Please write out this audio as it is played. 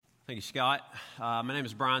Thank you, Scott. My name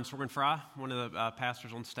is Brian Sorgenfrei, one of the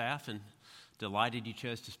pastors on staff, and delighted you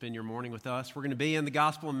chose to spend your morning with us. We're going to be in the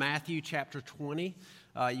Gospel of Matthew, chapter 20.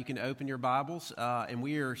 You can open your Bibles, and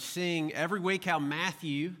we are seeing every week how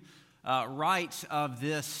Matthew writes of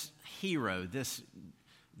this hero, this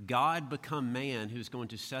God become man who's going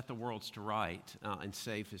to set the worlds to right and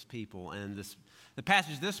save his people. And the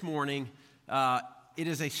passage this morning, it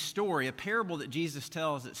is a story, a parable that Jesus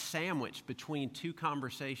tells that's sandwiched between two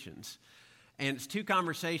conversations. And it's two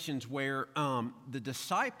conversations where the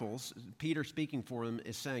disciples, Peter speaking for them,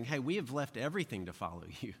 is saying, hey, we have left everything to follow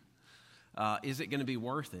you. Is it going to be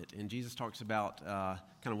worth it? And Jesus talks about kind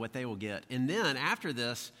of what they will get. And then after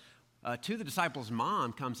this, to the disciples'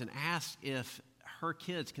 mom comes and asks if her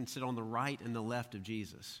kids can sit on the right and the left of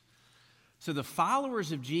Jesus. So the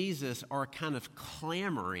followers of Jesus are kind of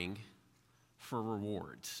clamoring for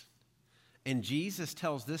rewards. And Jesus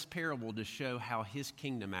tells this parable to show how his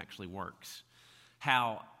kingdom actually works,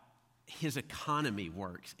 how his economy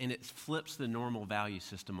works, and it flips the normal value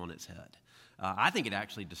system on its head. I think it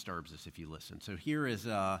actually disturbs us if you listen. So here is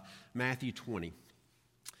Matthew 20.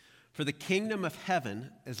 For the kingdom of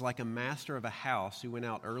heaven is like a master of a house who went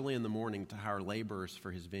out early in the morning to hire laborers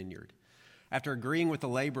for his vineyard. After agreeing with the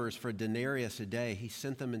laborers for a denarius a day, he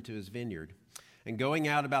sent them into his vineyard. And going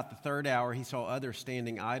out about the third hour, he saw others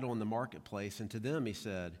standing idle in the marketplace, and to them he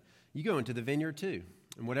said, you go into the vineyard too,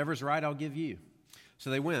 and whatever's right I'll give you. So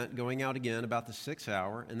they went, going out again about the 6th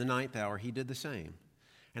hour, and the 9th hour he did the same.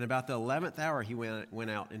 And about the 11th hour he went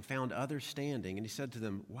out and found others standing, and he said to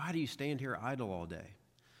them, why do you stand here idle all day?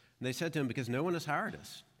 And they said to him, because no one has hired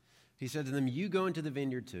us. He said to them, you go into the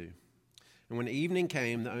vineyard too. And when evening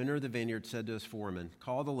came, the owner of the vineyard said to his foreman,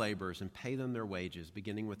 call the laborers and pay them their wages,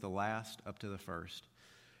 beginning with the last up to the first.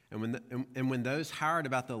 And when those hired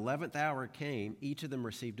about the 11th hour came, each of them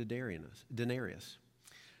received a denarius.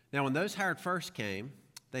 Now when those hired first came,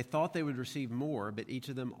 they thought they would receive more, but each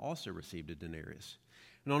of them also received a denarius.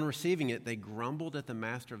 And on receiving it, they grumbled at the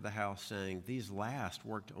master of the house, saying, these last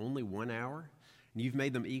worked only 1 hour, and you've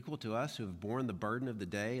made them equal to us who have borne the burden of the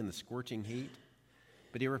day and the scorching heat.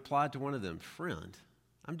 But he replied to one of them, friend,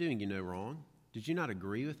 I'm doing you no wrong. Did you not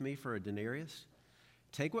agree with me for a denarius?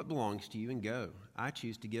 Take what belongs to you and go. I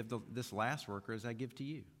choose to give this last worker as I give to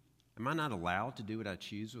you. Am I not allowed to do what I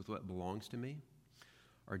choose with what belongs to me?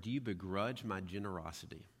 Or do you begrudge my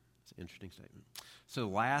generosity? It's an interesting statement. So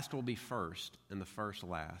last will be first, and the first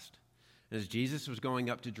last. And as Jesus was going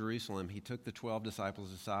up to Jerusalem, he took the 12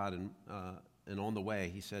 disciples aside, and on the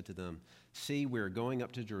way he said to them, see, we are going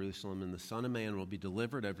up to Jerusalem, and the Son of Man will be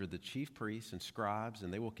delivered over to the chief priests and scribes,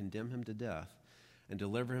 and they will condemn him to death and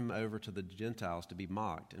deliver him over to the Gentiles to be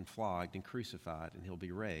mocked and flogged and crucified, and he'll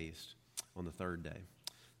be raised on the third day.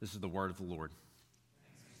 This is the word of the Lord.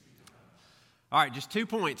 All right, just 2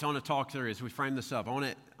 points I want to talk through as we frame this up. I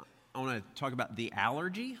want to talk about the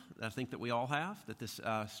allergy that I think that we all have, that this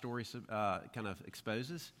story kind of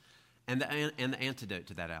exposes, and the antidote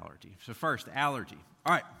to that allergy. So first, the allergy.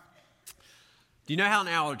 All right. Do you know how an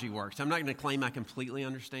allergy works? I'm not going to claim I completely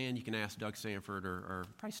understand. You can ask Doug Sanford or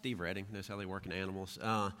probably Steve Redding, knows how they work in animals.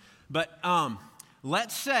 But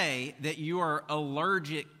let's say that you are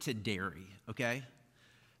allergic to dairy, okay?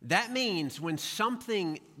 That means when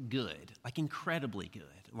something good, like incredibly good,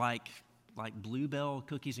 like Bluebell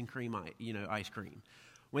cookies and cream, ice cream,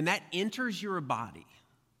 when that enters your body,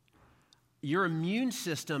 your immune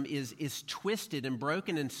system is twisted and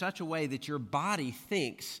broken in such a way that your body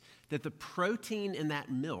thinks that the protein in that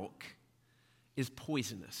milk is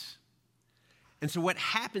poisonous. And so what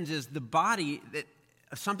happens is the body,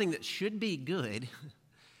 something that should be good,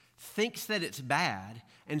 thinks that it's bad,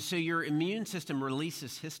 and so your immune system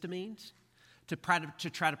releases histamines to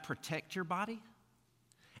try to protect your body,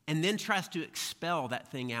 and then tries to expel that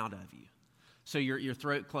thing out of you. So your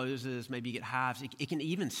throat closes, maybe you get hives. It can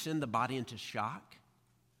even send the body into shock.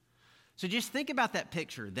 So just think about that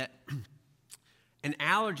picture, that an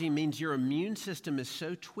allergy means your immune system is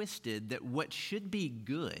so twisted that what should be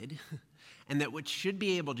good and that what should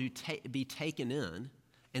be able to be taken in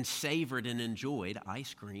and savored and enjoyed,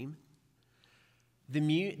 ice cream, the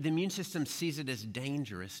immune system sees it as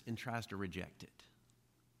dangerous and tries to reject it.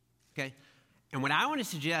 Okay? And what I want to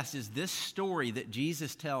suggest is this story that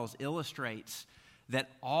Jesus tells illustrates that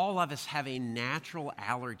all of us have a natural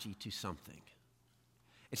allergy to something.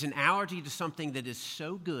 It's an allergy to something that is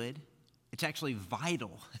so good, it's actually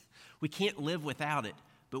vital. We can't live without it,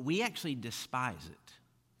 but we actually despise it.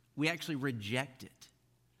 We actually reject it.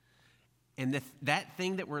 And that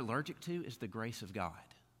thing that we're allergic to is the grace of God.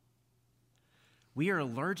 We are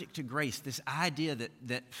allergic to grace, this idea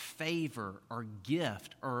that favor or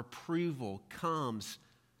gift or approval comes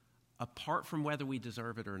apart from whether we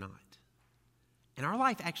deserve it or not. And our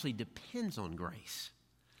life actually depends on grace.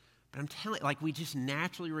 But I'm telling you, like, we just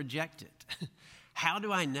naturally reject it. How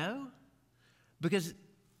do I know? Because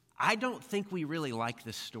I don't think we really like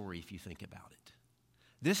this story if you think about it.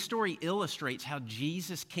 This story illustrates how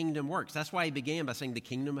Jesus' kingdom works. That's why he began by saying the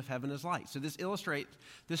kingdom of heaven is like. So this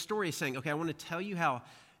story is saying, okay, I want to tell you how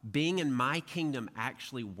being in my kingdom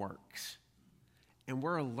actually works. And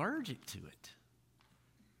we're allergic to it.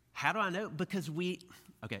 How do I know? Because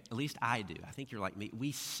at least I do. I think you're like me.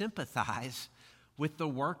 We sympathize with the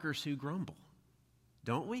workers who grumble,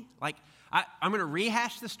 don't we? Like, I'm going to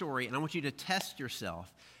rehash the story, and I want you to test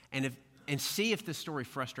yourself and see if this story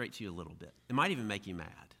frustrates you a little bit. It might even make you mad.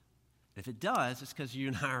 If it does, it's because you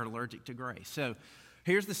and I are allergic to grace. So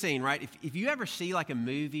here's the scene, right? If you ever see like a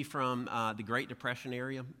movie from the Great Depression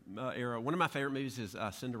era, one of my favorite movies is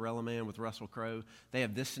Cinderella Man with Russell Crowe. They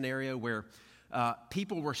have this scenario where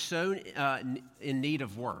people were so in need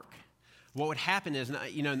of work. What would happen is,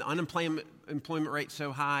 the unemployment rate's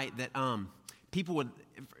so high that people would,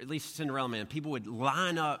 at least Cinderella Man, people would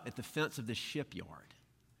line up at the fence of the shipyard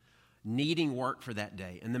needing work for that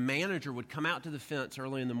day. And the manager would come out to the fence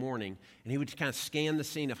early in the morning, and he would kind of scan the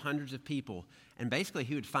scene of hundreds of people. And basically,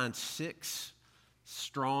 he would find 6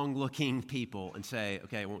 strong-looking people and say,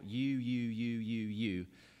 okay, I want you.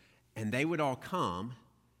 And they would all come,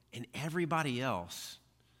 and everybody else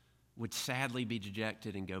would sadly be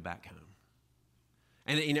dejected and go back home.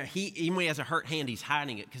 And he, even when he has a hurt hand, he's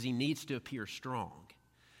hiding it because he needs to appear strong.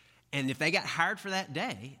 And if they got hired for that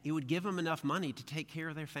day, it would give them enough money to take care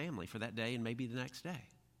of their family for that day and maybe the next day.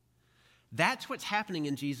 That's what's happening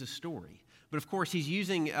in Jesus' story. But of course, he's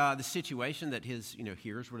using the situation that his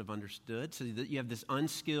hearers would have understood. So that you have this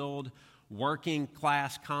unskilled, working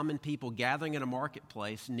class, common people gathering in a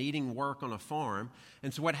marketplace, needing work on a farm.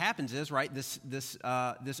 And so what happens is, right, this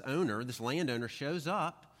landowner shows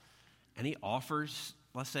up, and he offers,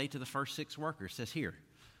 let's say, to the first 6 workers, says, here,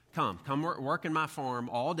 come work in my farm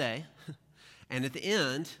all day, and at the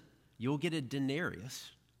end, you'll get a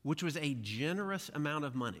denarius, which was a generous amount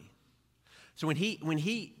of money. So when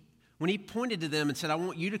he pointed to them and said, I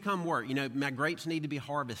want you to come work, my grapes need to be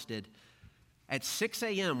harvested, at 6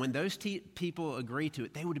 a.m., when those people agreed to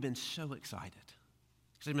it, they would have been so excited.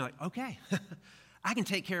 Because they'd be like, okay, I can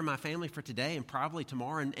take care of my family for today and probably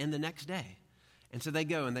tomorrow and the next day. And so they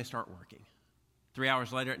go and they start working. 3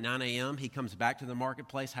 hours later at 9 a.m., he comes back to the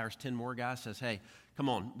marketplace, hires 10 more guys, says, hey, come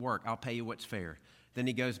on, work. I'll pay you what's fair. Then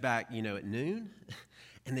he goes back, at noon,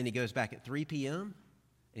 and then he goes back at 3 p.m.,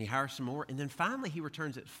 and he hires some more. And then finally he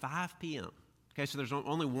returns at 5 p.m. Okay, so there's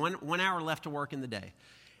only one hour left to work in the day.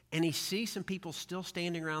 And he sees some people still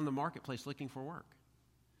standing around the marketplace looking for work.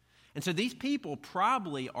 And so these people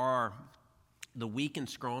probably are the weak and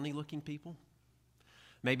scrawny looking people.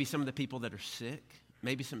 Maybe some of the people that are sick.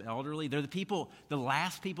 Maybe some elderly. They're the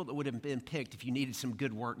last people that would have been picked if you needed some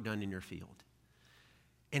good work done in your field.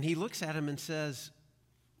 And he looks at them and says,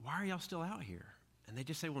 why are y'all still out here? And they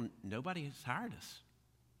just say, well, nobody has hired us.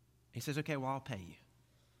 He says, okay, well, I'll pay you.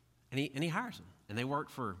 And he hires them. And they work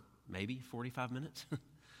for maybe 45 minutes.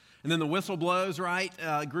 And then the whistle blows, right?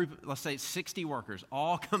 A group, let's say 60 workers,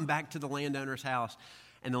 all come back to the landowner's house.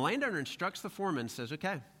 And the landowner instructs the foreman and says,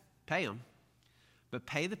 okay, pay them. But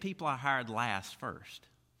pay the people I hired last first.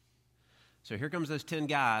 So here comes those 10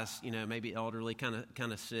 guys, maybe elderly, kind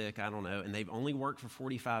of sick, I don't know, and they've only worked for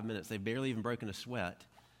 45 minutes. They've barely even broken a sweat.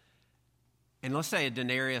 And let's say a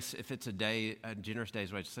denarius, if it's a generous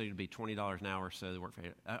day's wage, so it'd be $20 an hour, so they work for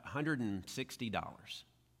 $160.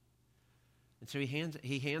 And so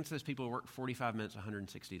he hands those people who work for 45 minutes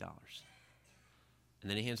 $160. And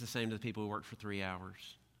then he hands the same to the people who work for 3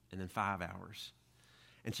 hours, and then 5 hours.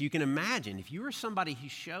 And so you can imagine, if you were somebody who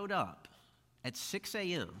showed up at 6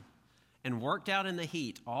 a.m. and worked out in the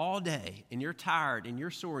heat all day, and you're tired, and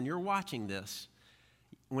you're sore, and you're watching this,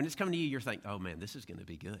 when it's coming to you, you're thinking, oh man, this is going to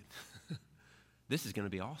be good. This is going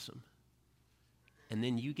to be awesome. And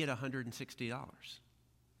then you get $160.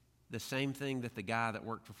 The same thing that the guy that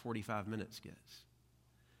worked for 45 minutes gets.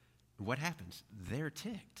 And what happens? They're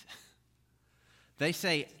ticked. They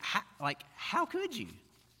say, how could you?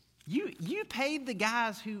 You paid the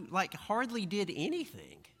guys who hardly did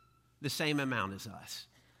anything the same amount as us.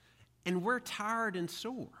 And we're tired and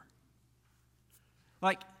sore.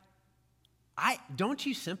 Don't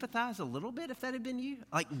you sympathize a little bit if that had been you?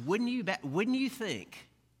 Wouldn't you think,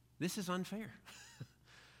 this is unfair?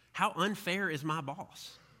 How unfair is my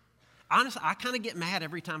boss? Honestly, I kind of get mad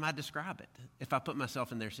every time I describe it if I put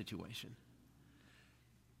myself in their situation.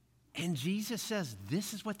 And Jesus says,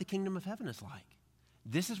 this is what the kingdom of heaven is like.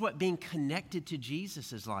 This is what being connected to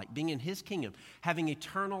Jesus is like, being in his kingdom, having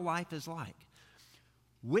eternal life is like.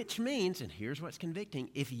 Which means, and here's what's convicting,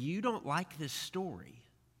 if you don't like this story,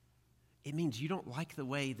 it means you don't like the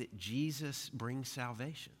way that Jesus brings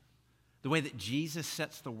salvation, the way that Jesus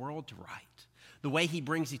sets the world to right, the way he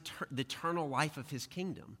brings the eternal life of his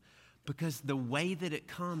kingdom, because the way that it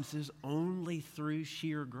comes is only through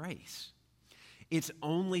sheer grace. It's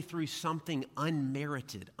only through something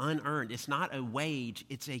unmerited, unearned. It's not a wage,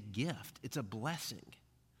 it's a gift. It's a blessing.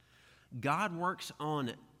 God works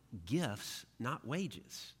on gifts, not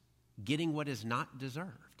wages, getting what is not deserved.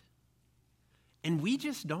 And we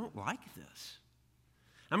just don't like this.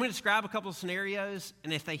 I'm going to describe a couple of scenarios,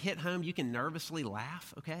 and if they hit home, you can nervously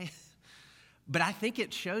laugh, okay? But I think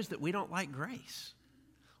it shows that we don't like grace.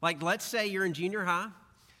 Like, let's say you're in junior high,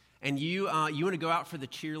 and you want to go out for the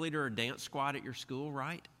cheerleader or dance squad at your school,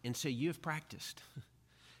 right? And so you have practiced.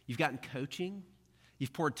 You've gotten coaching.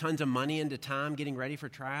 You've poured tons of money into time getting ready for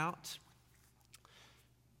tryouts.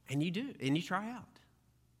 And you try out.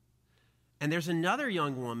 And there's another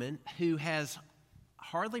young woman who has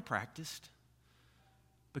hardly practiced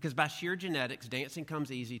because by sheer genetics, dancing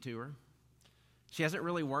comes easy to her. She hasn't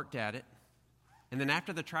really worked at it. And then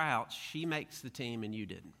after the tryouts, she makes the team and you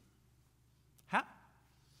didn't.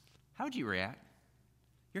 How would you react?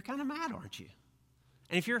 You're kind of mad, aren't you?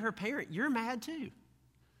 And if you're her parent, you're mad too.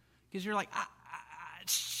 Because you're like,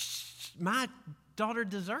 my daughter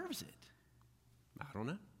deserves it. I don't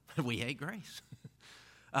know. We hate grace.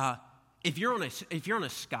 If you're on a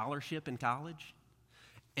scholarship in college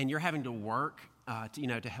and you're having to work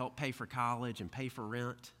to help pay for college and pay for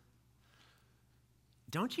rent,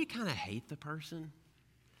 don't you kind of hate the person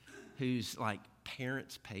whose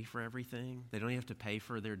parents pay for everything? They don't have to pay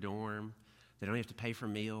for their dorm. They don't have to pay for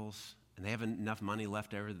meals. And they have enough money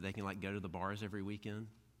left over that they can go to the bars every weekend.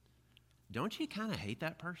 Don't you kind of hate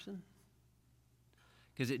that person?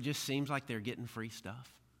 Because it just seems like they're getting free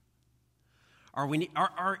stuff. Or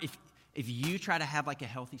if you try to have a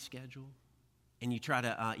healthy schedule and you try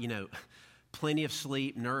to, plenty of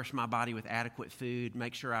sleep, nourish my body with adequate food,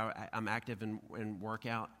 make sure I'm active and work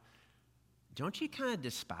out, don't you kind of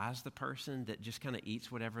despise the person that just kind of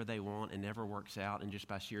eats whatever they want and never works out and just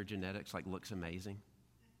by sheer genetics looks amazing?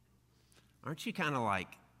 Aren't you kind of I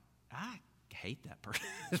hate that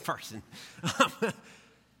person?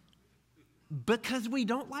 Because we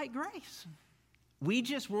don't like grace. We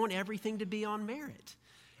just want everything to be on merit.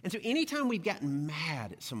 And so anytime we've gotten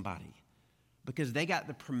mad at somebody because they got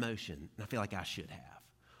the promotion, and I feel like I should have,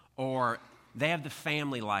 or they have the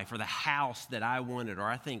family life or the house that I wanted or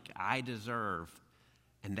I think I deserve,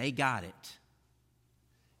 and they got it,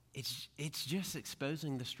 it's just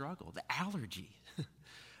exposing the struggle, the allergy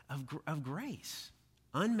of grace.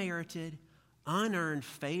 Unmerited, unearned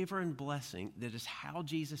favor and blessing that is how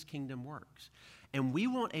Jesus' kingdom works. And we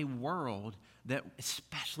want a world that,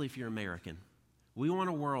 especially if you're American, we want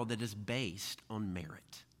a world that is based on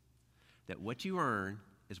merit, that what you earn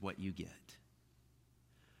is what you get.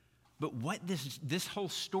 But what this whole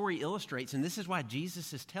story illustrates, and this is why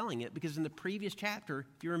Jesus is telling it, because in the previous chapter,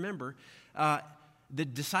 if you remember, the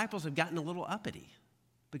disciples have gotten a little uppity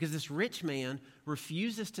because this rich man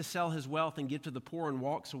refuses to sell his wealth and give to the poor and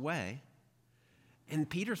walks away. And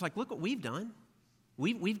Peter's like, look what we've done.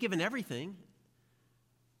 We've given everything.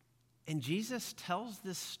 And Jesus tells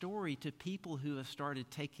this story to people who have started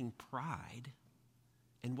taking pride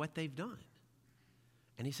in what they've done.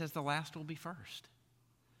 And he says the last will be first.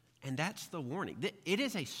 And that's the warning. It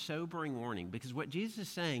is a sobering warning because what Jesus is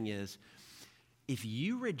saying is if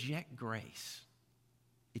you reject grace,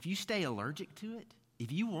 if you stay allergic to it,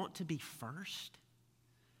 if you want to be first,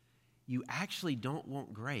 you actually don't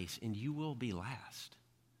want grace and you will be last.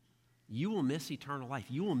 You will miss eternal life.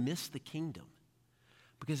 You will miss the kingdom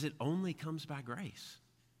because it only comes by grace.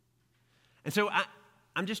 And so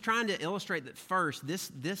I'm just trying to illustrate that first,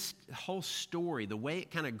 this whole story, the way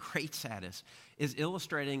it kind of grates at us, is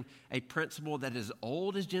illustrating a principle that is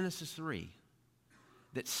old as Genesis 3,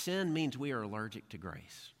 that sin means we are allergic to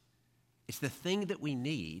grace. It's the thing that we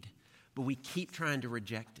need, but we keep trying to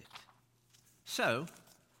reject it. So,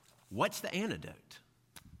 what's the antidote?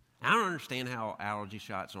 I don't understand how allergy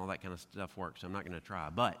shots and all that kind of stuff works, so I'm not going to try.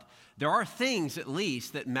 But there are things, at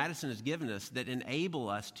least, that medicine has given us that enable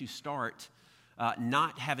us to start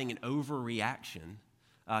not having an overreaction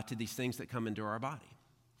to these things that come into our body.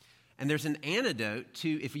 And there's an antidote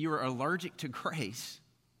to, if you are allergic to grace,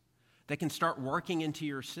 that can start working into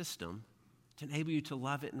your system to enable you to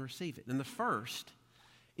love it and receive it. And the first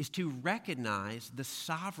is to recognize the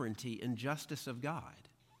sovereignty and justice of God.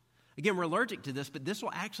 Again, we're allergic to this, but this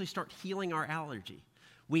will actually start healing our allergy.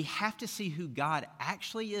 We have to see who God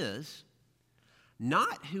actually is,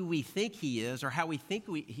 not who we think he is or how we think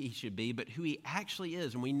he should be, but who he actually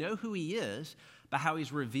is. And we know who he is by how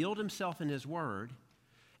he's revealed himself in his word,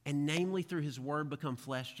 and namely through his word become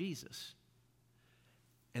flesh, Jesus.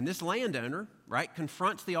 And this landowner, right,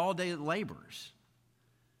 confronts the all-day laborers.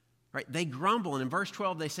 Right? They grumble, and in verse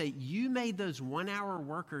 12 they say, you made those 1-hour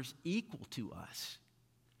workers equal to us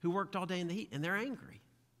who worked all day in the heat, and they're angry.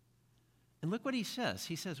 And look what he says.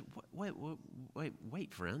 He says,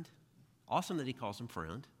 wait, friend. Awesome that he calls him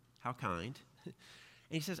friend. How kind. And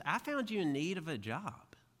he says, I found you in need of a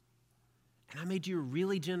job, and I made you a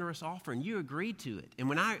really generous offer, and you agreed to it. And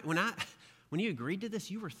when you agreed to this,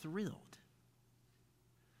 you were thrilled.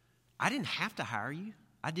 I didn't have to hire you.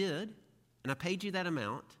 I did, and I paid you that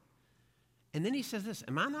amount. And then he says this,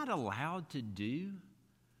 am I not allowed to do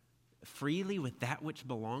freely with that which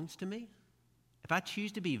belongs to me? If I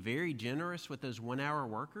choose to be very generous with those 1-hour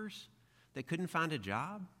workers that couldn't find a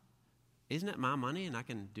job, isn't it my money and I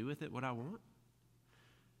can do with it what I want?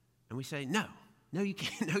 And we say, no, you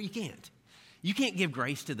can't. No, you can't. You can't give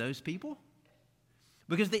grace to those people,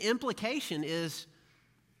 because the implication is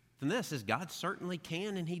from this is God certainly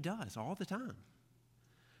can, and he does all the time.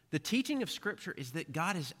 The teaching of Scripture is that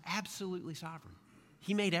God is absolutely sovereign.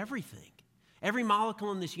 He made everything. Every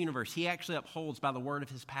molecule in this universe, he actually upholds by the word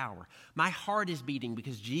of his power. My heart is beating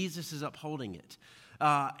because Jesus is upholding it.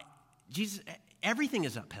 Everything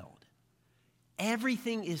is upheld.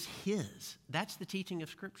 Everything is his. That's the teaching of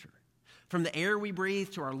Scripture. From the air we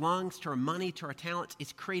breathe, to our lungs, to our money, to our talents,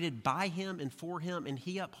 it's created by him and for him, and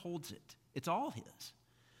he upholds it. It's all his.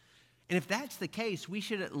 And if that's the case, we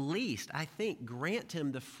should at least, I think, grant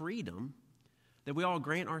him the freedom that we all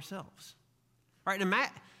grant ourselves. All right,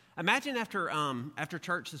 imagine after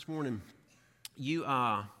church this morning, you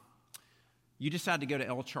decide to go to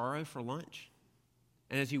El Charro for lunch.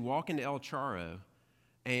 And as you walk into El Charro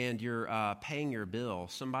and you're paying your bill,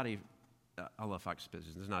 somebody, I love Fox's Pizza,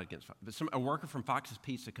 it's not against Fox, but a worker from Fox's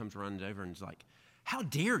Pizza comes running over and is like, how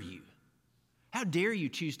dare you? How dare you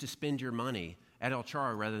choose to spend your money at El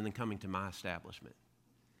Charro rather than coming to my establishment?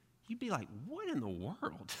 You'd be like, what in the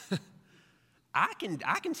world? I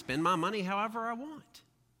can spend my money however I want.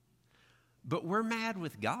 But we're mad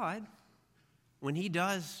with God when he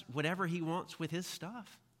does whatever he wants with his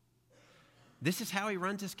stuff. This is how he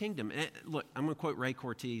runs his kingdom. And look, I'm going to quote Ray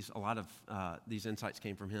Cortez. A lot of these insights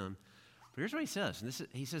came from him. But here's what he says.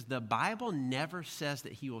 He says, the Bible never says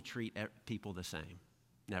that he will treat people the same.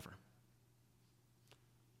 Never.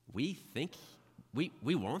 We think, we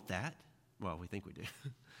want that. Well, we think we do.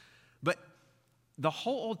 But the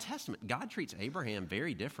whole Old Testament, God treats Abraham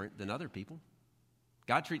very different than other people.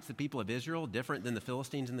 God treats the people of Israel different than the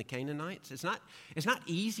Philistines and the Canaanites. It's not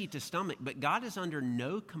easy to stomach, but God is under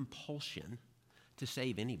no compulsion to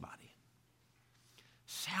save anybody.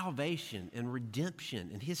 Salvation and redemption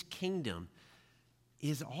and his kingdom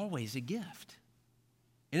is always a gift.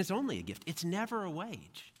 And it's only a gift. It's never a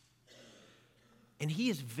wage. And he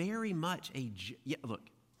is very much look,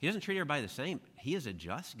 he doesn't treat everybody the same. He is a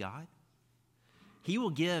just God. He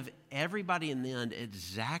will give everybody in the end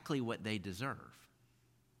exactly what they deserve.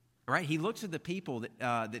 Right? He looks at the people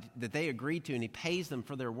that they agreed to, and he pays them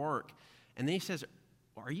for their work. And then he says,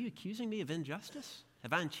 are you accusing me of injustice?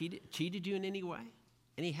 Have I cheated you in any way?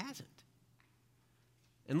 And he hasn't.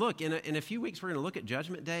 And look, in a few weeks, we're going to look at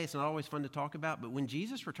Judgment Day. It's not always fun to talk about, but when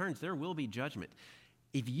Jesus returns, there will be judgment.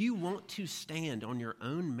 If you want to stand on your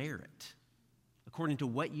own merit, according to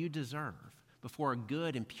what you deserve, before a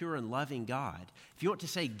good and pure and loving God, if you want to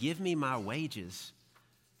say, give me my wages,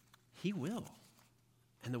 he will.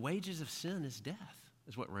 And the wages of sin is death,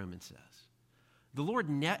 is what Romans says. The Lord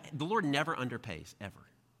never underpays, ever.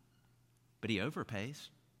 But he overpays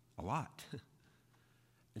a lot.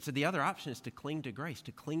 And so the other option is to cling to grace,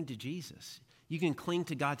 to cling to Jesus. You can cling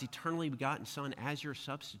to God's eternally begotten Son as your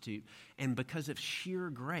substitute, and because of sheer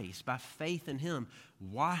grace, by faith in him,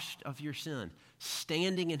 washed of your sin,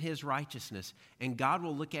 standing in his righteousness, and God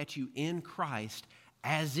will look at you in Christ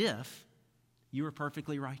as if you were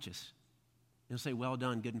perfectly righteous. He'll say, well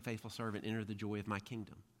done, good and faithful servant, enter the joy of my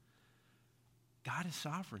kingdom. God is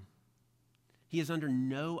sovereign. He is under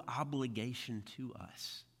no obligation to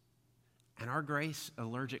us. And our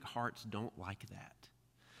grace-allergic hearts don't like that.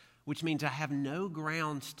 Which means I have no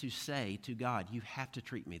grounds to say to God, you have to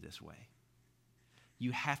treat me this way.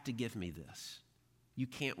 You have to give me this. You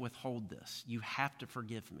can't withhold this. You have to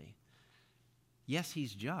forgive me. Yes,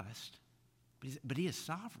 he's just, but he is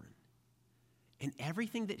sovereign. And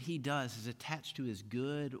everything that he does is attached to his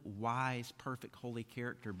good, wise, perfect, holy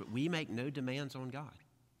character, but we make no demands on God.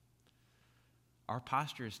 Our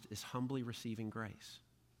posture is humbly receiving grace.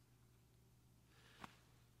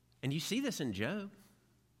 And you see this in Job,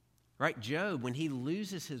 right? Job, when he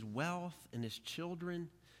loses his wealth and his children,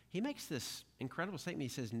 he makes this incredible statement.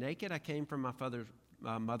 He says, naked I came from my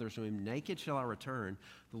mother's womb, naked shall I return.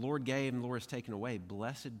 The Lord gave and the Lord has taken away.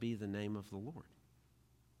 Blessed be the name of the Lord.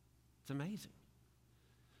 It's amazing.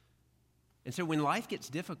 And so when life gets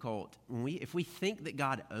difficult, if we think that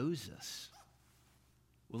God owes us,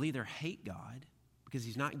 we'll either hate God because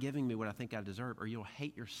he's not giving me what I think I deserve, or you'll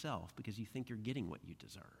hate yourself because you think you're getting what you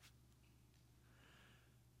deserve.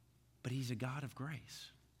 But he's a God of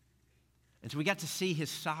grace. And so we got to see his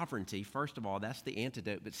sovereignty. First of all, that's the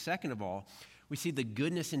antidote. But second of all, we see the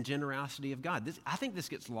goodness and generosity of God. I think this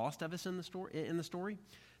gets lost of us in the story.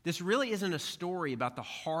 This really isn't a story about the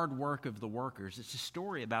hard work of the workers. It's a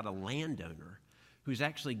story about a landowner who's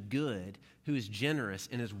actually good, who is generous,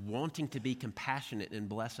 and is wanting to be compassionate and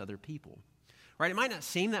bless other people. Right? It might not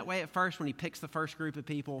seem that way at first when he picks the first group of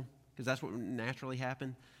people, because that's what would naturally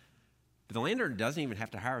happen. But the landowner doesn't even have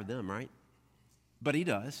to hire them, right? But he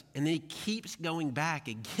does. And then he keeps going back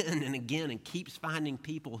again and again and keeps finding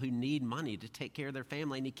people who need money to take care of their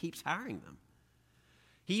family, and he keeps hiring them.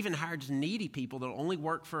 He even hires needy people that only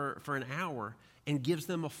work for an hour and gives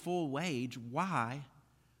them a full wage. Why?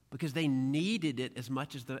 Because they needed it as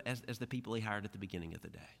much as the people he hired at the beginning of the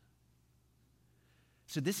day.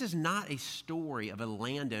 So this is not a story of a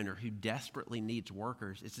landowner who desperately needs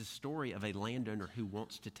workers. It's a story of a landowner who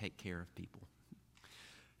wants to take care of people,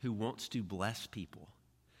 who wants to bless people,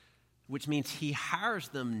 which means he hires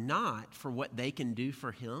them not for what they can do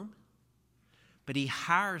for him, but he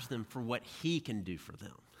hires them for what he can do for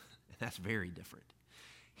them. And that's very different.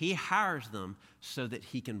 He hires them so that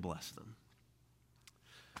he can bless them.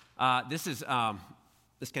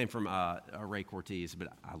 This came from Ray Cortez, but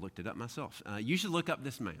I looked it up myself. You should look up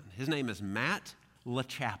this man. His name is Matt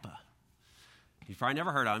LaChappa. You've probably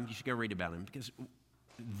never heard of him. You should go read about him, because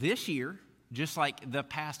this year, just like the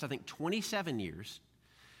past, I think, 27 years,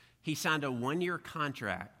 he signed a 1-year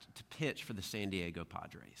contract to pitch for the San Diego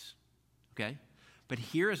Padres. Okay? But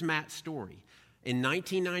here is Matt's story. In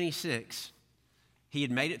 1996, he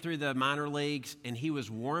had made it through the minor leagues, and he was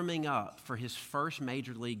warming up for his first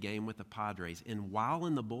major league game with the Padres. And while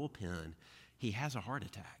in the bullpen, he has a heart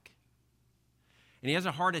attack. And he has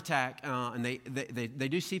a heart attack, and they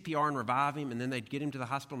do CPR and revive him, and then they get him to the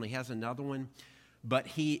hospital, and he has another one. But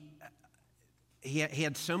he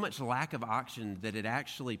had so much lack of oxygen that it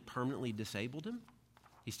actually permanently disabled him.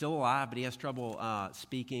 He's still alive, but he has trouble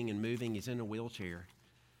speaking and moving. He's in a wheelchair.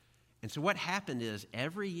 And so what happened is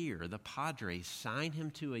every year the Padres sign him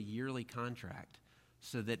to a yearly contract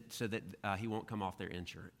so that he won't come off their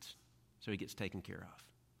insurance, so he gets taken care of.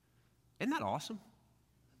 Isn't that awesome?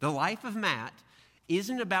 The life of Matt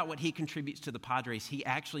isn't about what he contributes to the Padres. He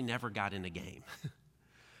actually never got in a game.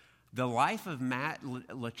 The life of Matt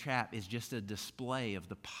LaChappa is just a display of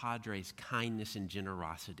the Padres' kindness and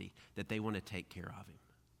generosity, that they want to take care of him.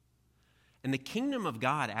 And the kingdom of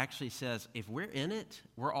God actually says, if we're in it,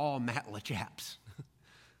 we're all Matt LaChapps.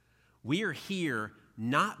 We are here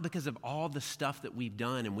not because of all the stuff that we've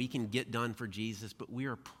done and we can get done for Jesus, but we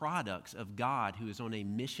are products of God who is on a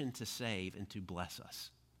mission to save and to bless us.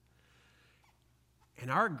 And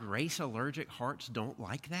our grace-allergic hearts don't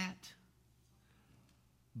like that.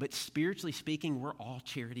 But spiritually speaking, we're all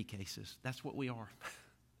charity cases. That's what we are.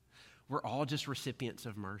 We're all just recipients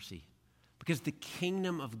of mercy. Because the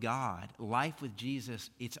kingdom of God, life with Jesus,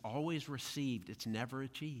 it's always received. It's never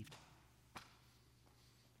achieved.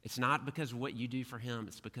 It's not because of what you do for him.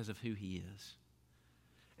 It's because of who he is.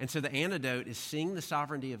 And so the antidote is seeing the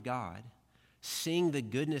sovereignty of God, seeing the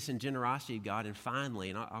goodness and generosity of God, and finally,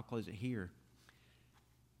 and I'll close it here,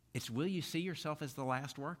 it's will you see yourself as the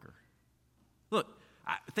last worker? Look,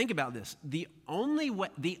 think about this. The only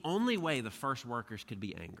way the first workers could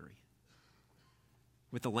be angry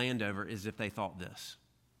with the landowner is if they thought this: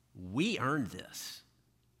 we earned this,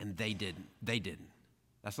 and they didn't.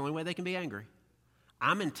 That's the only way they can be angry.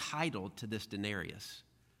 I'm entitled to this denarius,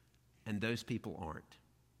 and those people aren't.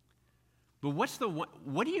 But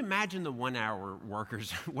what do you imagine the 1-hour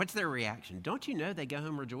workers, what's their reaction? Don't you know they go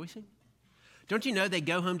home rejoicing? Don't you know they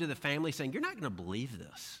go home to the family saying, you're not going to believe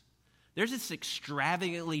this. There's this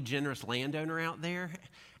extravagantly generous landowner out there,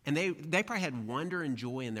 and they probably had wonder and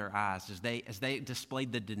joy in their eyes as they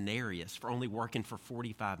displayed the denarius for only working for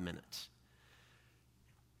 45 minutes.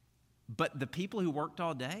 But the people who worked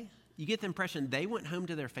all day, you get the impression they went home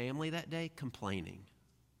to their family that day complaining,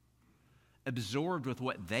 absorbed with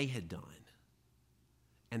what they had done,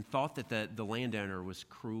 and thought that the landowner was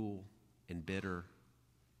cruel and bitter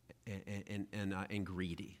and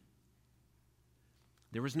greedy.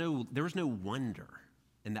 There was no wonder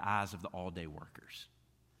in the eyes of the all-day workers.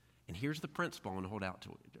 And here's the principle I want to hold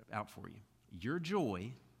out for you. Your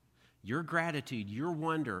joy, your gratitude, your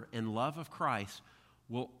wonder and love of Christ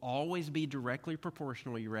will always be directly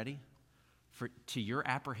proportional, are you ready? To your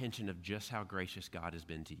apprehension of just how gracious God has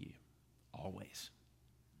been to you. Always.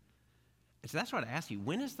 And so that's what I ask you.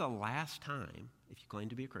 When is the last time, if you claim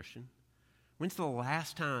to be a Christian, when's the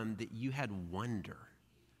last time that you had wonder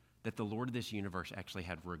that the Lord of this universe actually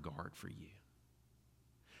had regard for you?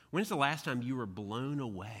 When's the last time you were blown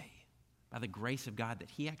away by the grace of God that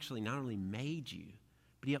he actually not only made you,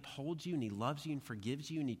 but he upholds you and he loves you and forgives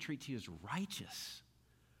you and he treats you as righteous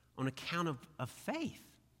on account of faith?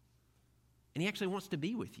 And he actually wants to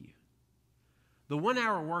be with you. The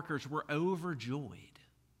 1-hour workers were overjoyed.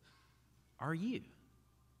 Are you?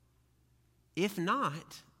 If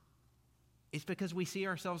not, it's because we see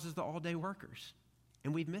ourselves as the all-day workers,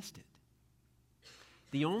 and we've missed it.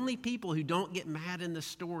 The only people who don't get mad in the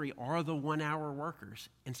story are the 1-hour workers.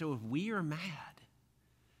 And so if we are mad,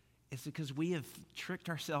 it's because we have tricked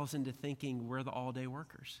ourselves into thinking we're the all-day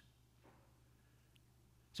workers.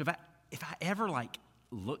 So if I ever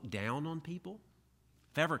look down on people,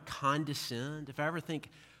 if I ever condescend, if I ever think,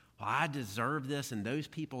 well, I deserve this and those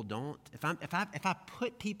people don't, if I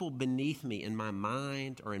put people beneath me in my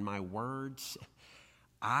mind or in my words,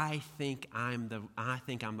 I think I'm the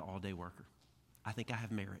all-day worker. I think I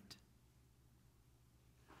have merit.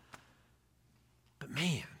 But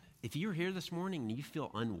man, if you're here this morning and you feel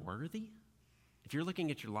unworthy, if you're looking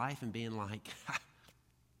at your life and being like,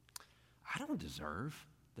 I don't deserve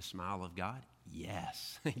the smile of God.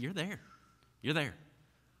 Yes, you're there. You're there.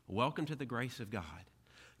 Welcome to the grace of God.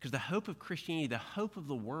 Because the hope of Christianity, the hope of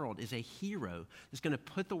the world is a hero that's going to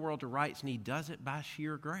put the world to rights, and he does it by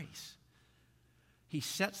sheer grace. He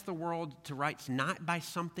sets the world to rights not by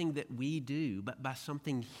something that we do, but by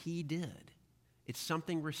something he did. It's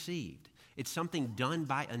something received. It's something done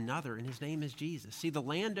by another, and his name is Jesus. See, the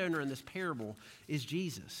landowner in this parable is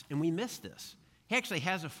Jesus, and we miss this. He actually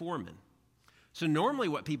has a foreman. So normally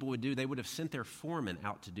what people would do, they would have sent their foreman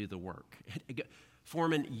out to do the work.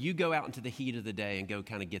 Foreman, you go out into the heat of the day and go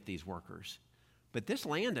kind of get these workers. But this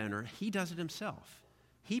landowner, he does it himself.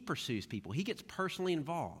 He pursues people. He gets personally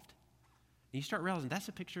involved. And you start realizing that's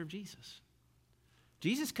a picture of Jesus.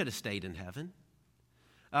 Jesus could have stayed in heaven.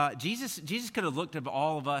 Jesus could have looked at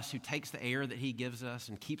all of us who takes the air that he gives us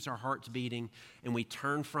and keeps our hearts beating, and we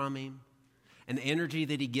turn from him. And the energy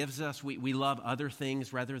that he gives us, we love other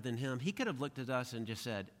things rather than him. He could have looked at us and just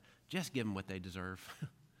said, just give them what they deserve.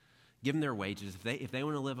 Give them their wages. If they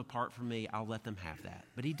want to live apart from me, I'll let them have that.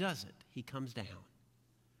 But he doesn't. He comes down.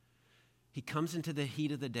 He comes into the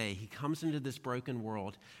heat of the day. He comes into this broken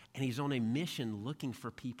world, and he's on a mission looking for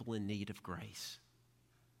people in need of grace.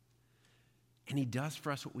 And he does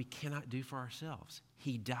for us what we cannot do for ourselves.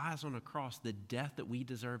 He dies on a cross, the death that we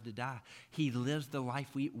deserve to die. He lives the life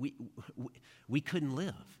we couldn't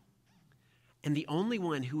live. And the only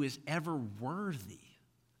one who is ever worthy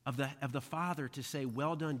of the Father to say,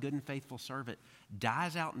 well done, good and faithful servant,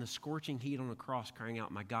 dies out in the scorching heat on a cross, crying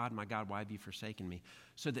out, my God, why have you forsaken me?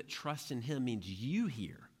 So that trust in him means you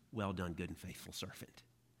hear, well done, good and faithful servant.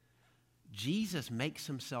 Jesus makes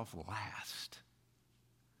himself last,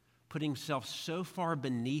 putting himself so far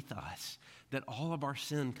beneath us that all of our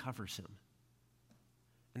sin covers him.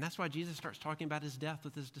 And that's why Jesus starts talking about his death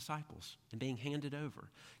with his disciples and being handed over,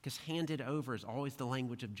 because handed over is always the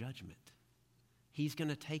language of judgment. He's going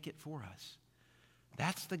to take it for us.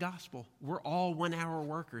 That's the gospel. We're all 1-hour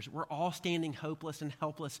workers. We're all standing hopeless and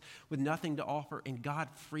helpless with nothing to offer, and God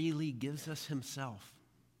freely gives us himself,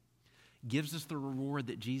 gives us the reward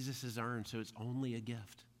that Jesus has earned, so it's only a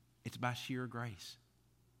gift. It's by sheer grace.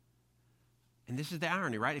 And this is the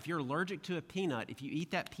irony, right? If you're allergic to a peanut, if you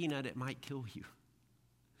eat that peanut, it might kill you.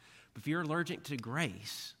 But if you're allergic to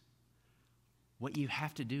grace, what you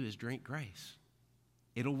have to do is drink grace.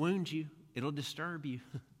 It'll wound you. It'll disturb you.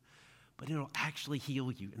 But it'll actually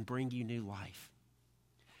heal you and bring you new life.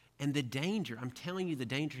 And the danger, I'm telling you the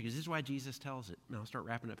danger, because this is why Jesus tells it. And I'll start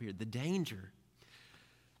wrapping up here. The danger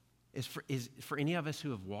is for any of us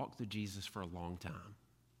who have walked with Jesus for a long time,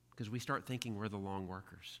 because we start thinking we're the long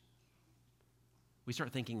workers. We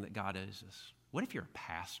start thinking that God owes us. What if you're a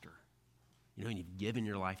pastor, and you've given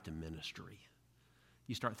your life to ministry?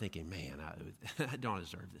 You start thinking, man, I don't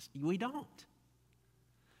deserve this. We don't.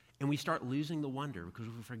 And we start losing the wonder because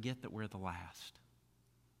we forget that we're the last.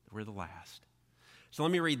 We're the last. So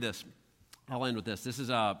let me read this. I'll end with this. This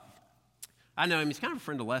is, I know, it's kind of a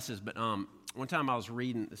friend of Les's, but one time I was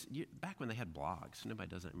reading this, back when they had blogs. Nobody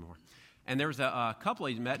does that anymore. And there was a couple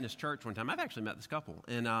he met in his church one time. I've actually met this couple.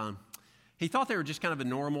 And he thought they were just kind of a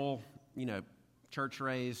normal,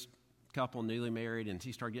 church-raised couple, newly married, and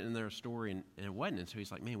he started getting in their story, and it wasn't. And so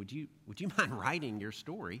he's like, man, would you mind writing your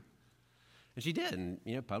story? And she did, and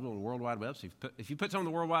published on the World Wide Web. So if you put something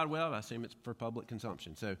on the World Wide Web, I assume it's for public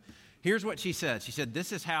consumption. So here's what she said. She said,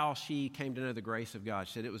 this is how she came to know the grace of God.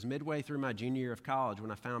 She said, it was midway through my junior year of college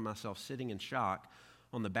when I found myself sitting in shock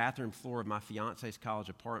on the bathroom floor of my fiance's college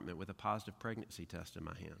apartment with a positive pregnancy test in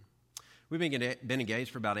my hand. We've been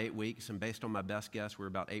engaged for about 8 weeks, and based on my best guess, we were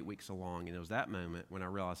about 8 weeks along. And it was that moment when I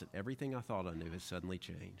realized that everything I thought I knew had suddenly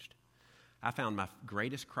changed. I found my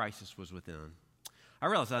greatest crisis was within. I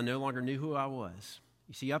realized I no longer knew who I was.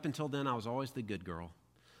 You see, up until then, I was always the good girl.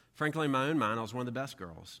 Frankly, in my own mind, I was one of the best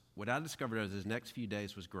girls. What I discovered over those next few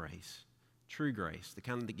days was grace, true grace, the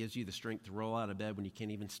kind that gives you the strength to roll out of bed when you can't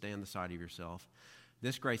even stand the sight of yourself.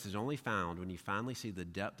 This grace is only found when you finally see the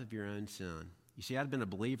depth of your own sin. You see, I'd been a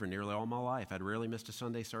believer nearly all my life. I'd rarely missed a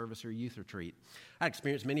Sunday service or youth retreat. I'd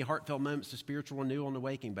experienced many heartfelt moments of spiritual renewal and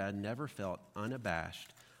awakening, but I'd never felt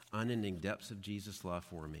unabashed, unending depths of Jesus' love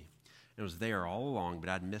for me. It was there all along, but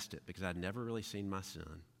I'd missed it because I'd never really seen my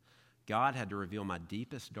sin. God had to reveal my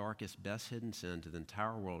deepest, darkest, best hidden sin to the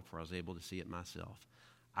entire world before I was able to see it myself.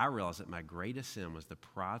 I realized that my greatest sin was the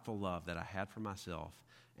prideful love that I had for myself,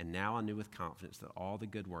 and now I knew with confidence that all the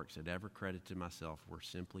good works I'd ever credited to myself were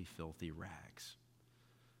simply filthy rags.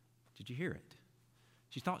 Did you hear it?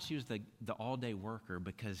 She thought she was the all-day worker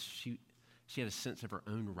because she had a sense of her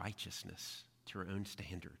own righteousness to her own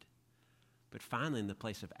standard. But finally, in the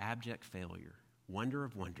place of abject failure, wonder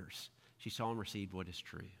of wonders, she saw and received what is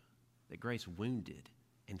true, that grace wounded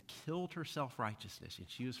and killed her self-righteousness, and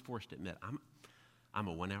she was forced to admit, I'm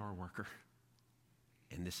a one-hour worker,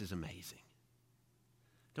 and this is amazing.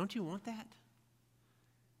 Don't you want that?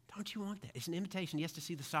 Don't you want that? It's an invitation, yes, to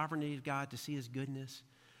see the sovereignty of God, to see his goodness,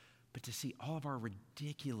 but to see all of our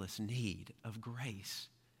ridiculous need of grace,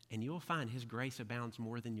 and you'll find his grace abounds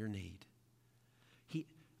more than your need.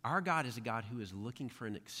 Our God is a God who is looking for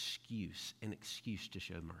an excuse to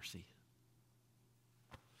show mercy.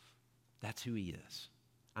 That's who he is.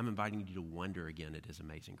 I'm inviting you to wonder again at his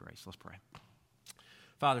amazing grace. Let's pray.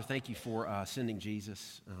 Father, thank you for sending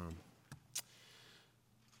Jesus.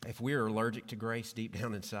 If we're allergic to grace deep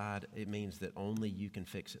down inside, it means that only you can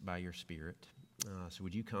fix it by your Spirit. So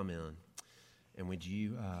would you come in, and would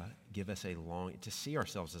you give us a longing to see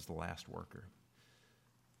ourselves as the last worker,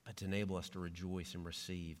 but to enable us to rejoice and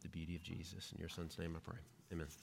receive the beauty of Jesus. In your Son's name I pray. Amen.